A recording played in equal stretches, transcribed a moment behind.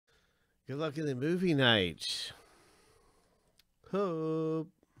Good luck in the movie night. Hope.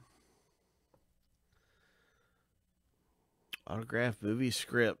 Autographed movie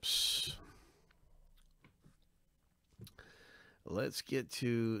scripts. Let's get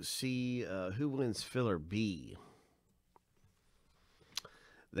to see who wins filler B.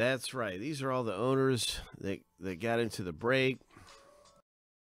 That's right. These are all the owners that got into the break.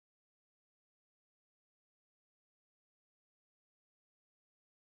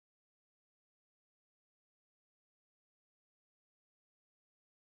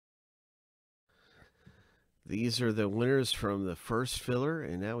 These are the winners from the first filler,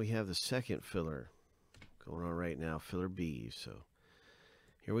 and now we have the second filler going on right now, filler B. So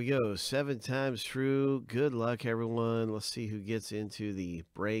here we go. 7 times through. Good luck, everyone. Let's see who gets into the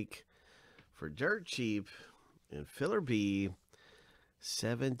break for Dirt Cheap and filler B.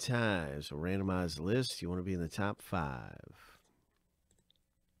 7 times. We'll randomize the list. You want to be in the top 5.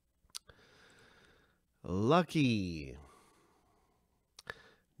 Lucky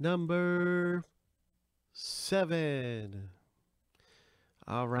number 7.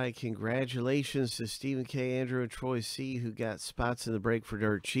 All right, congratulations to Stephen K, Andrew, and Troy C, who got spots in the break for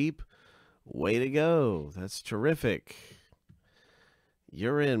Dirt Cheap. Way to go. That's terrific.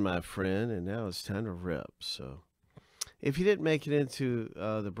 You're in, my friend, and now it's time to rip. So if you didn't make it into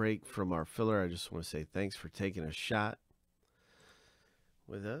the break from our filler, I just want to say thanks for taking a shot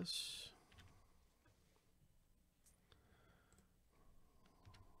with us.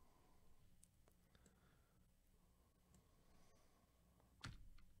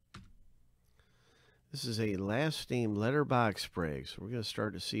 This is a last name letterbox break. So we're going to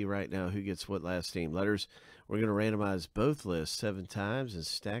start to see right now who gets what last name letters. We're going to randomize both lists 7 times and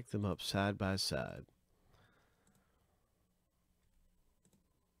stack them up side by side.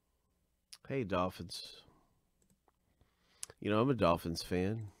 Hey, Dolphins. You know, I'm a Dolphins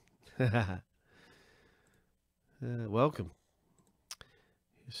fan. Welcome.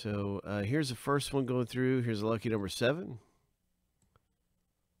 So here's the first one going through. Here's a lucky number 7.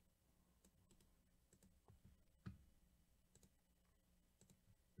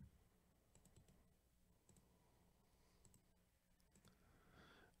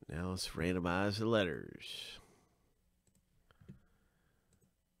 Now let's randomize the letters.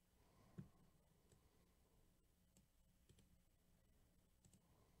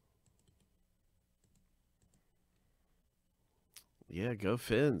 Yeah, go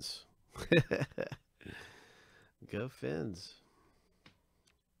Fins. Go Fins.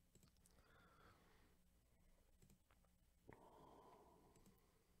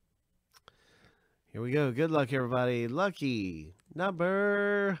 Here we go. Good luck, everybody. Lucky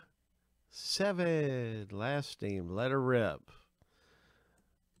number 7. Last name, letter rip.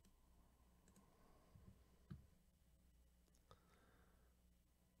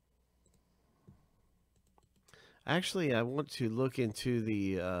 Actually, I want to look into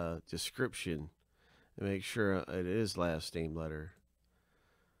the description and make sure it is last name letter.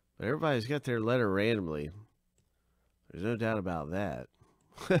 But everybody's got their letter randomly. There's no doubt about that.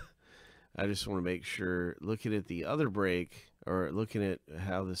 I just want to make sure, looking at the other break, or looking at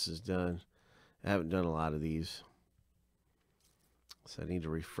how this is done, I haven't done a lot of these. So I need to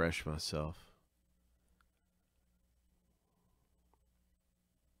refresh myself.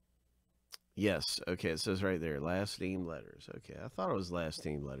 Yes, okay, it says right there, last name letters. Okay, I thought it was last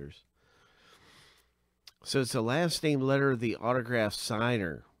name letters. So it's the last name letter of the autograph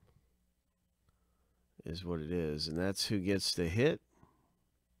signer is what it is, and that's who gets the hit.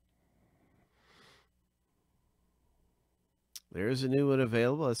 There's a new one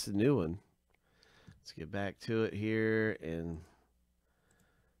available. That's the new one. Let's get back to it here, and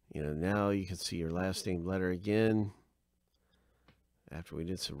now you can see your last name letter again after we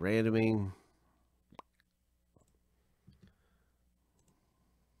did some randoming.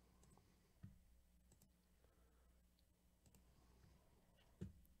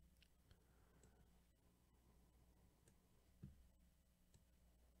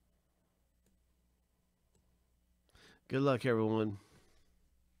 Good luck, everyone.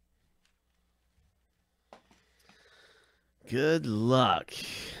 Good luck.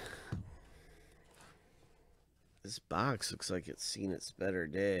 This box looks like it's seen its better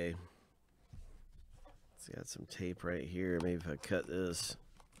day. It's got some tape right here. Maybe if I cut this,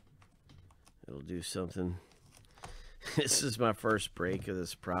 it'll do something. This is my first break of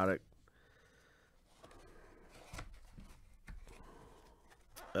this product.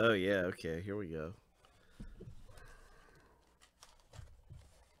 Oh, yeah. Okay, here we go.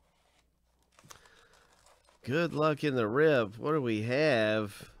 Good luck in the rip. What do we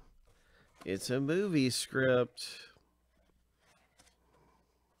have? It's a movie script.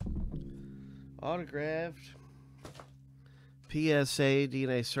 Autographed. PSA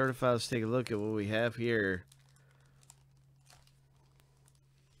DNA certified. Let's take a look at what we have here.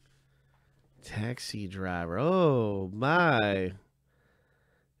 Taxi driver. Oh my.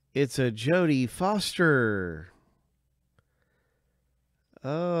 It's a Jodie Foster.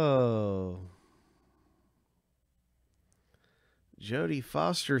 Oh. Jodie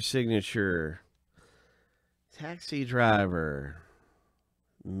Foster signature. Taxi driver.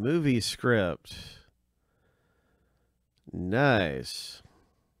 Movie script. Nice.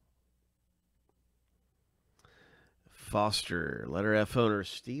 Foster, letter F owner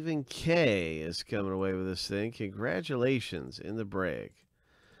Stephen K is coming away with this thing. Congratulations in the break.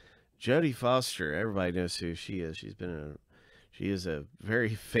 Jodie Foster, everybody knows who she is. She is a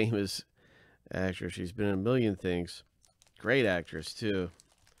very famous actress. She's been in a million things. Great actress too.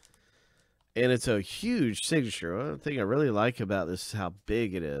 And it's a huge signature. One thing I really like about this is how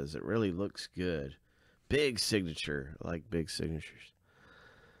big it is. It really looks good. Big signature. I like big signatures.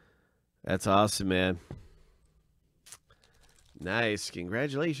 That's awesome, man. Nice.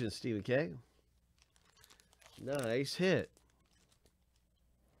 Congratulations, Stephen K. Nice hit.